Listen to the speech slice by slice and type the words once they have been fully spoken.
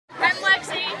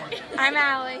I'm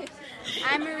Allie.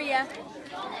 I'm Maria.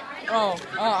 Oh,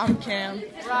 I'm Cam.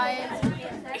 Ryan.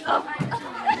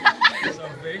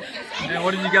 Sophie. And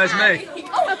what did you guys make? A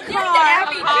car.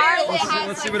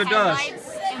 Let's see what it does.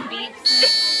 And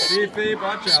beeps. Beep, beep,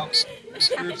 watch out.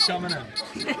 Group's coming in.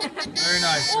 Very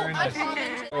nice, very nice.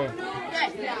 Oh.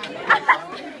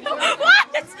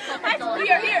 What?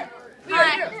 We are here. We are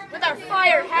here with our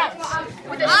firehouse.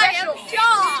 With a special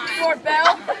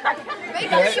doorbell.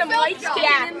 There's some lights in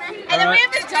there. And then we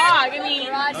have a dog. I mean,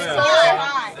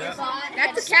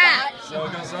 that's a cat. So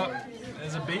it goes up.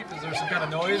 Is it beep? Is there some kind of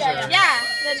noise? Yeah.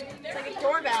 Or? It's like a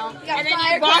doorbell. And then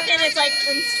you walk in, it's like.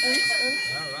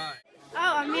 All right.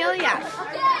 Oh, Amelia.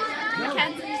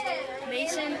 Mackenzie.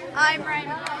 Mason. I'm Ryan.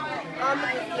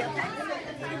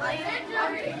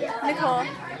 Nicole.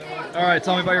 All right,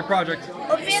 tell me about your project.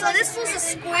 Okay, so this was a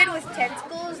squid with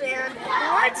tentacles, and we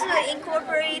wanted to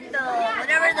incorporate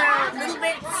whatever the little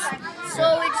bits,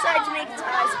 so we decided to make its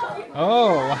eyes color.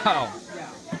 Oh, wow.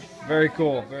 Very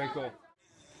cool, very cool.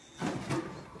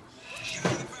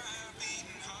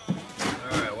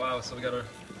 All right, wow, so we got an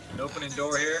opening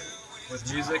door here with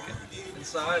music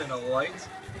inside and a light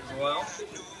as well.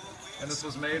 And this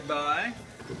was made by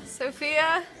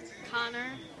Sophia.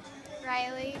 Connor.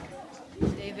 Riley.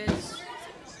 Davis.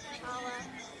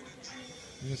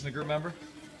 You just a group member?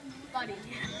 Buddy.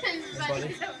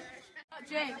 Buddy?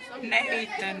 James.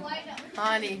 Nathan.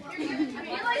 Honey.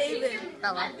 David.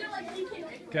 Bella.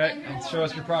 Okay, and show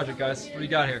us your project, guys. What do you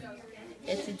got here?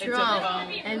 It's a drum.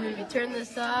 And when we turn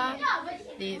this off,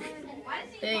 these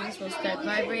things will start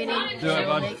vibrating. Do it,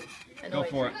 bud. Go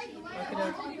for it.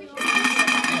 Oh,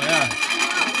 yeah.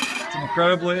 It's an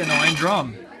incredibly annoying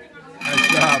drum. Nice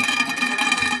job.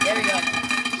 There we go.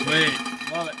 Sweet.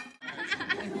 Love it.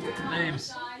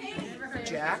 Names.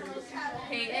 Jack.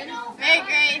 Peyton. Mary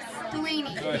Grace.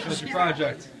 Delaney. Go ahead, show us your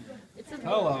project.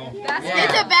 Hello.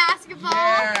 It's a basketball.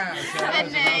 Yeah.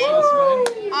 And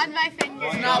Basketball on my finger.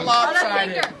 It's not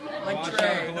lopsided. swing. Like Watch Trey.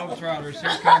 out, the Globetrotters.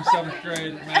 Here comes 7th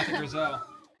grade Matthew Grizel.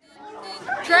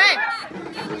 Trey.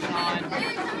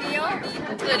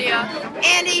 Lydia.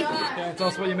 Andy. Okay, tell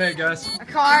us what you made, guys. A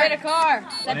car. A car.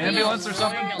 An ambulance or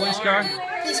something? Police car?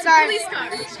 Police car. Police car.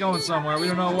 It's going somewhere. We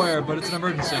don't know where, but it's an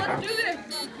emergency.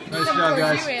 Nice job,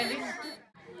 guys.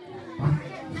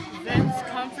 Vince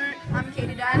Comfort. I'm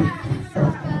Katie Dunn.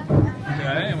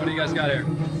 Okay, and what do you guys got here?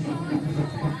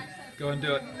 Go and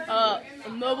do it. A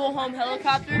mobile home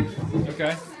helicopter.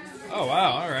 Okay. Oh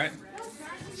wow, all right.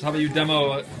 So how about you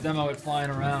demo it flying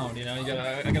around? You know,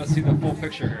 I gotta see the full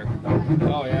picture here.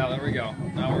 Oh yeah, there we go.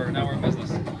 Now we're in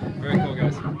business. Very cool,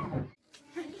 guys.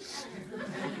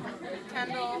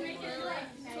 Kendall.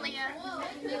 Leah.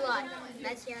 Eli.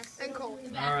 That's yes. And Cole.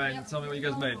 All right, and tell me what you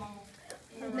guys made.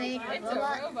 It's a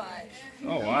robot.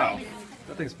 Oh wow,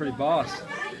 that thing's pretty boss.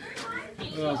 Look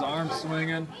at those arms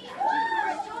swinging.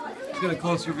 Let's get a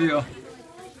closer view.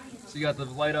 So you got the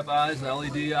light up eyes, the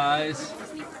LED eyes,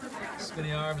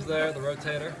 spinny arms there, the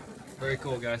rotator. Very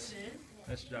cool, guys.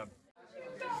 Nice job.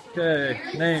 Okay,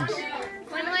 names.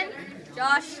 Quinlan.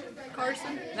 Josh.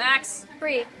 Carson. Max.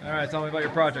 Bree. All right, tell me about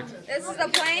your project. This is the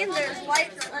plane. There's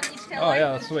lights on each tail Oh light.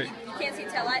 yeah, that's sweet. You can't see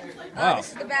tail light. Wow. This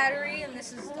is the battery, and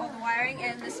this is all the wiring,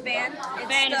 and this fan. It's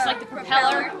fan is like the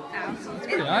propeller.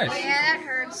 Pretty nice. Yeah, that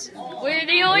hurts.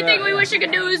 The only thing we wish it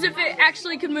could do is if it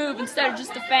actually could move instead of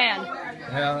just a fan.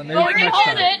 Yeah, maybe But we can next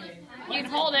hold time. it. You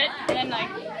can hold it and then like.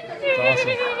 It's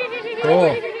awesome.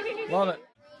 Cool. Love it.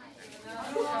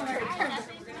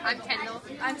 I'm Kendall.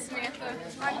 I'm Samantha.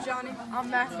 I'm Johnny.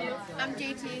 I'm Matthew. I'm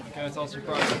JT. Okay, tell us your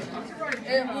project.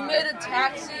 We made a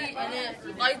taxi and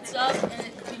it lights up and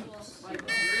it beeps.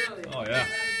 Oh yeah.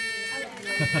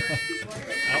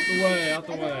 Out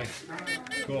the way.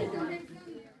 Cool.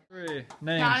 3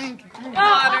 names.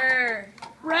 Connor.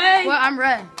 Ray. Well, I'm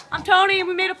Red. I'm Tony.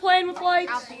 We made a plane with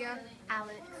lights. Althea.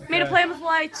 Alex. Made a plane with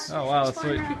lights. Oh wow, that's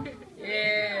sweet.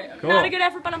 Yeah. Cool. Not a good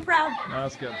effort, but I'm proud. No,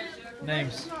 that's good.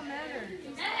 Names.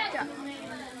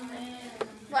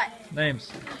 What?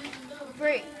 Names.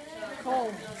 Bree.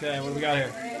 Cole. Okay, what do we got here?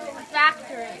 A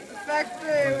factory.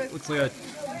 Factory. Looks like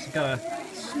some kind of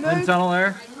wind tunnel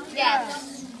there.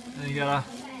 Yes. And you got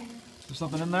there's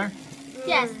something in there?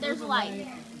 Yes, there's a light.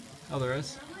 Oh, there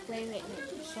is. Wait.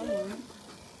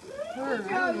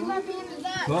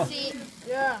 Cool. See,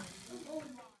 Yeah.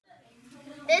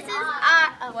 this is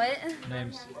what?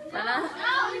 Names.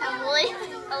 Emily,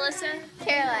 Alyssa,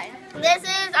 Caroline. This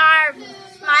is our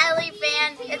smiley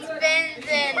fan. It's been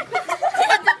in.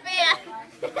 It's a fan.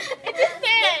 It's a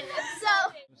fan. So.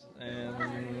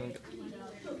 And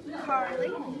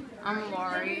Carly. I'm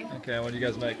Laurie. okay, what do you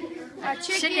guys make? A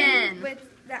chicken, Chicken. with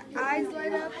the eyes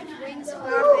light up, wings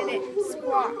flap, and it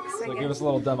squawks. box. So give us a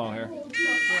little demo here.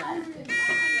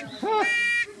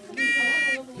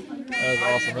 That is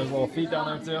awesome. There's little feet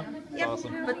down there too. That's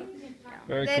awesome.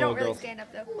 Very They cool, don't really girls. stand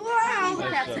up though. Wow!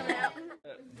 Nice job.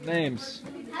 Names.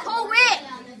 Cole Witt.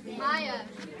 Maya.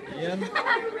 Ian.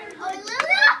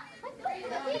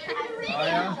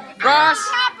 Maya.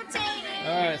 Ross. Palpitating.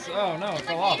 All right. So, oh no, it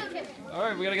fell off. All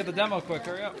right, we gotta get the demo quick.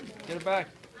 Hurry up. Get it back.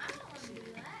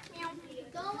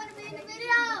 Don't want to be in the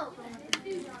video.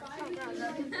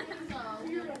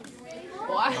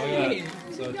 Look at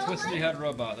that. So twisty head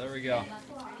robot. There we go.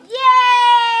 Yay!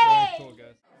 Very cool,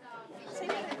 guys.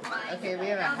 Okay, we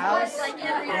have a house. It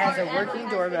has a working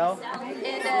doorbell.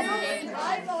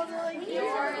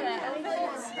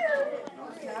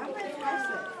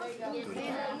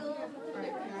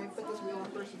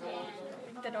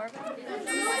 The doorbell.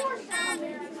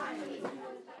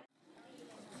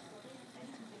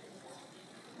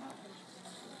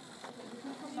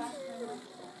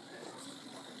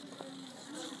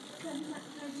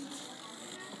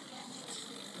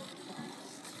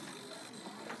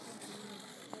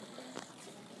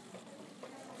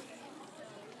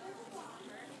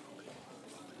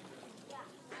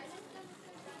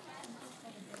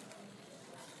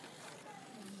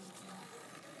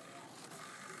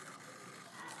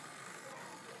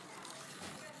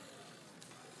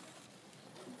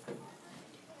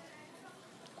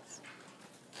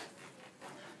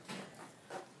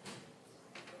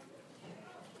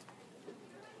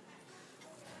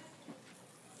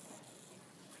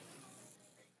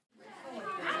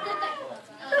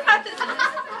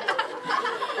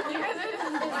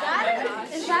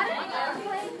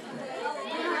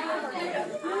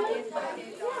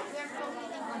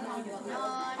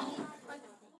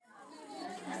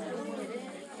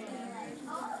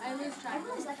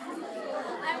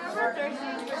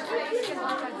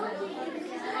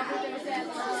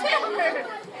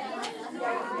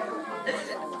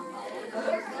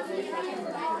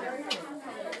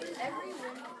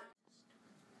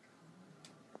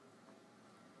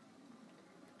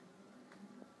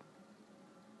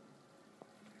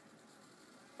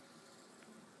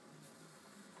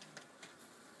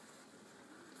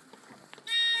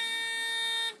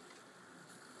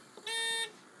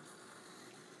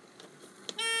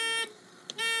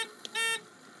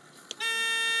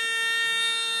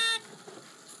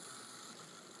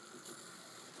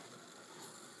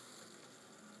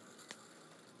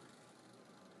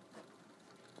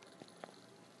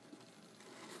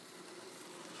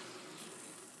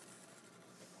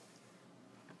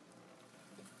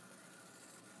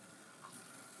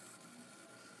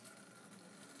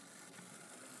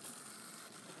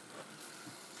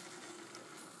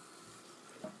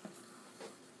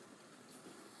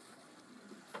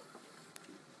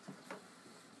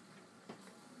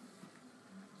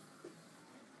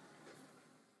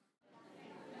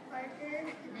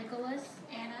 Nicholas.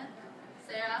 Anna.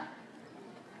 Sarah.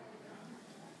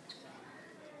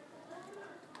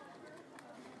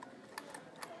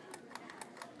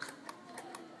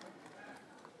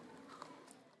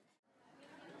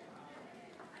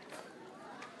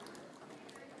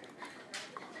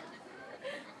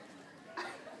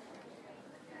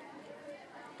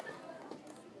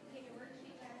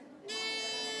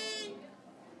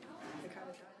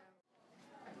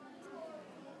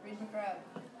 Read the crowd.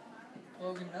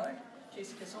 Logan Miller,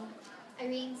 Casey Kissel.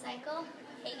 Irene Cycle.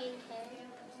 Hagen K.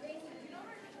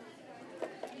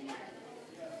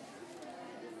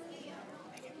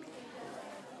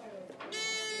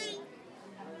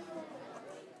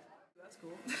 That's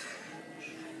cool.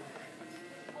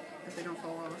 If they don't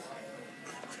fall off.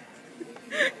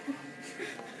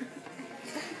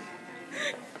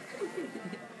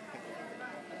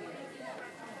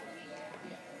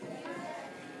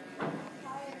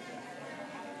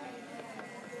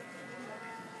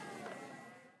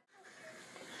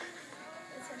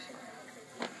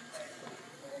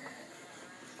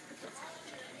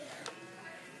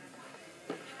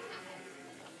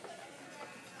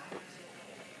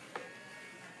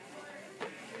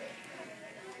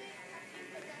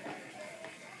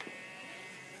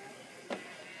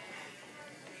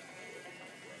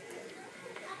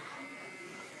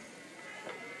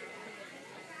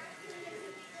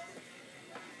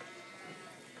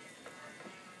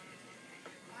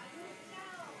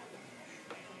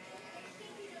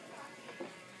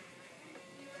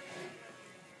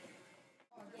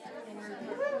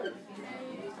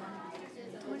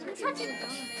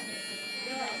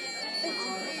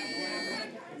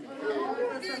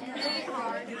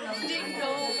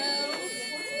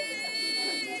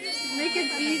 Make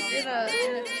a beast in a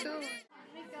school.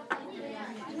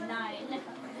 9.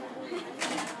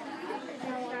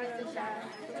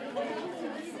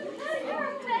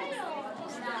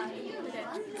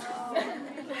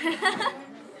 It's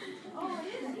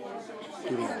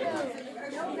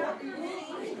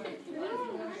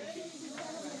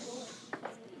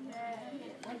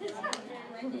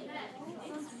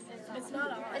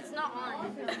not on. It's not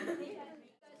on.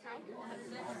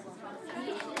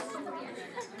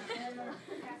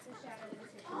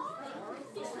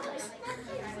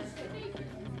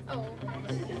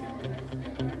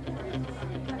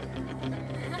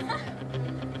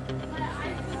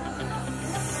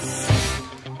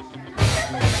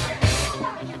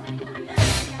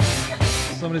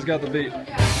 Somebody's got the beat.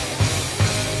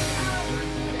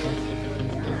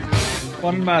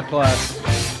 Fun in math class.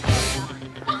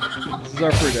 This is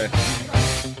our free day.